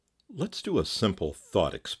Let's do a simple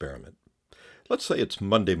thought experiment. Let's say it's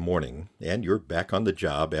Monday morning and you're back on the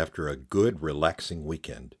job after a good, relaxing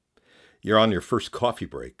weekend. You're on your first coffee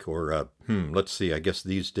break, or let's see, I guess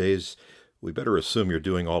these days we better assume you're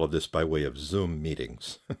doing all of this by way of Zoom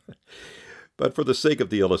meetings. But for the sake of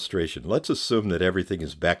the illustration, let's assume that everything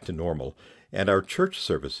is back to normal and our church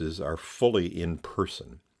services are fully in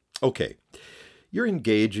person. Okay, you're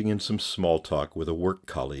engaging in some small talk with a work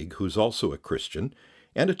colleague who's also a Christian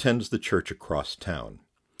and attends the church across town.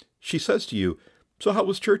 She says to you, "So how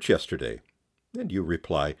was church yesterday?" And you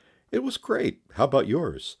reply, "It was great. How about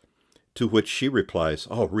yours?" To which she replies,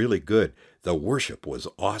 "Oh, really good. The worship was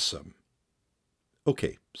awesome."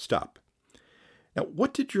 Okay, stop. Now,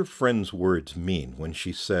 what did your friend's words mean when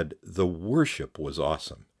she said the worship was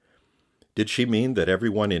awesome? Did she mean that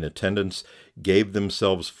everyone in attendance gave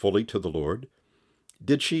themselves fully to the Lord?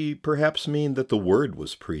 Did she perhaps mean that the word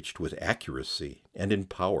was preached with accuracy and in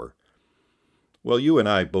power? Well, you and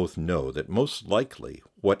I both know that most likely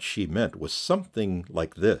what she meant was something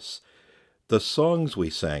like this. The songs we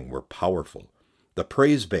sang were powerful. The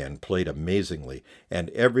praise band played amazingly, and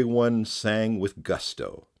everyone sang with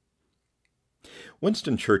gusto.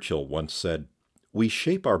 Winston Churchill once said, "We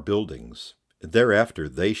shape our buildings, thereafter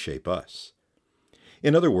they shape us."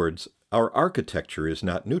 In other words, our architecture is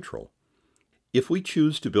not neutral. If we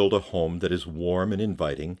choose to build a home that is warm and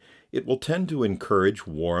inviting, it will tend to encourage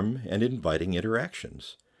warm and inviting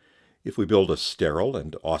interactions. If we build a sterile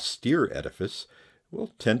and austere edifice,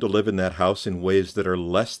 we'll tend to live in that house in ways that are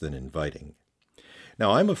less than inviting.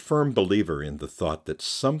 Now, I'm a firm believer in the thought that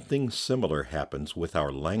something similar happens with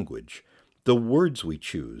our language, the words we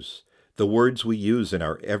choose, the words we use in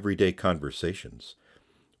our everyday conversations.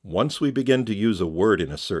 Once we begin to use a word in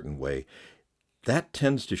a certain way, that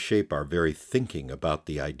tends to shape our very thinking about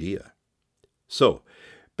the idea. So,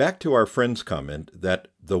 back to our friend's comment that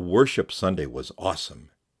the worship Sunday was awesome.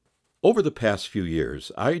 Over the past few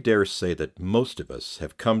years, I dare say that most of us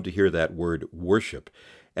have come to hear that word worship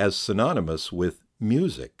as synonymous with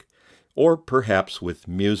music, or perhaps with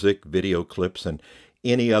music, video clips, and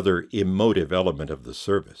any other emotive element of the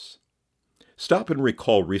service. Stop and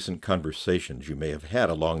recall recent conversations you may have had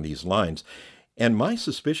along these lines, and my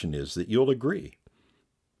suspicion is that you'll agree.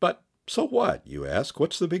 But so what, you ask?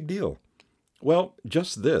 What's the big deal? Well,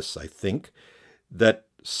 just this, I think, that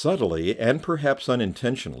subtly and perhaps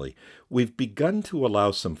unintentionally, we've begun to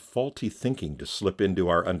allow some faulty thinking to slip into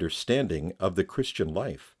our understanding of the Christian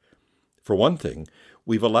life. For one thing,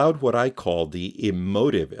 we've allowed what I call the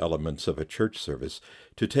emotive elements of a church service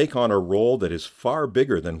to take on a role that is far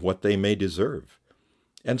bigger than what they may deserve.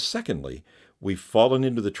 And secondly, we've fallen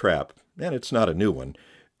into the trap, and it's not a new one,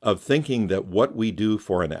 of thinking that what we do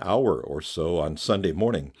for an hour or so on Sunday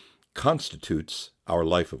morning constitutes our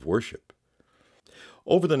life of worship.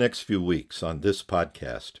 Over the next few weeks on this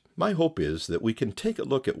podcast, my hope is that we can take a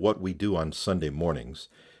look at what we do on Sunday mornings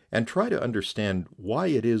and try to understand why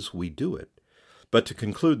it is we do it. But to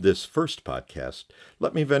conclude this first podcast,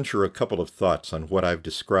 let me venture a couple of thoughts on what I've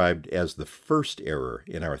described as the first error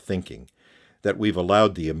in our thinking, that we've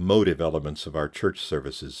allowed the emotive elements of our church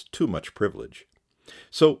services too much privilege.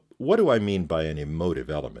 So, what do I mean by an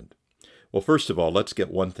emotive element? Well, first of all, let's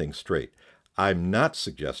get one thing straight. I'm not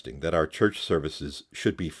suggesting that our church services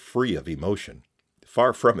should be free of emotion.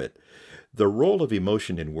 Far from it. The role of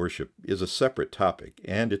emotion in worship is a separate topic,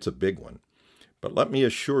 and it's a big one. But let me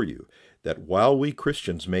assure you that while we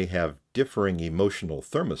Christians may have differing emotional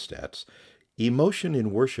thermostats, emotion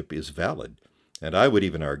in worship is valid, and I would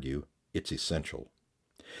even argue it's essential.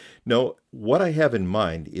 No, what I have in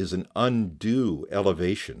mind is an undue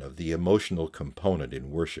elevation of the emotional component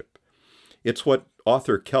in worship. It's what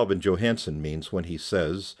author Calvin Johansen means when he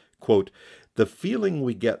says, quote, "The feeling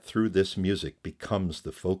we get through this music becomes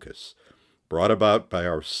the focus. Brought about by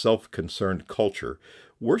our self-concerned culture,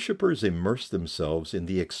 worshipers immerse themselves in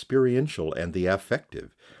the experiential and the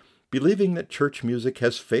affective, believing that church music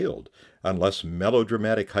has failed unless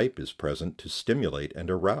melodramatic hype is present to stimulate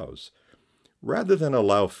and arouse. Rather than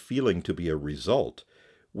allow feeling to be a result,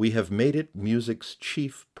 we have made it music's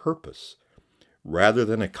chief purpose. Rather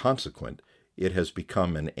than a consequent, it has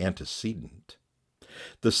become an antecedent.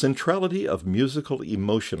 The centrality of musical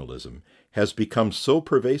emotionalism has become so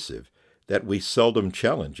pervasive that we seldom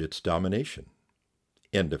challenge its domination."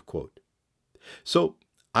 End of quote. So,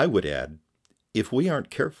 I would add, if we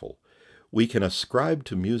aren't careful, we can ascribe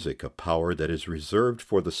to music a power that is reserved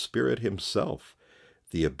for the Spirit Himself,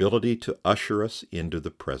 the ability to usher us into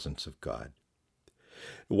the presence of God.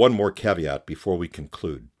 One more caveat before we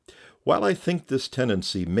conclude. While I think this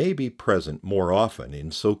tendency may be present more often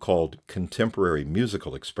in so-called contemporary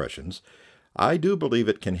musical expressions, I do believe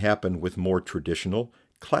it can happen with more traditional,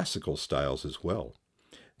 classical styles as well.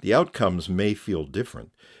 The outcomes may feel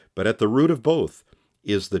different, but at the root of both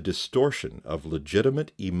is the distortion of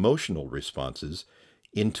legitimate emotional responses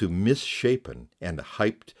into misshapen and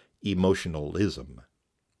hyped emotionalism.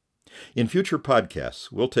 In future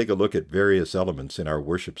podcasts, we'll take a look at various elements in our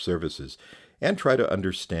worship services and try to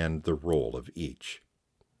understand the role of each.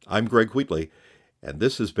 I'm Greg Wheatley, and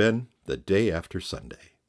this has been The Day After Sunday.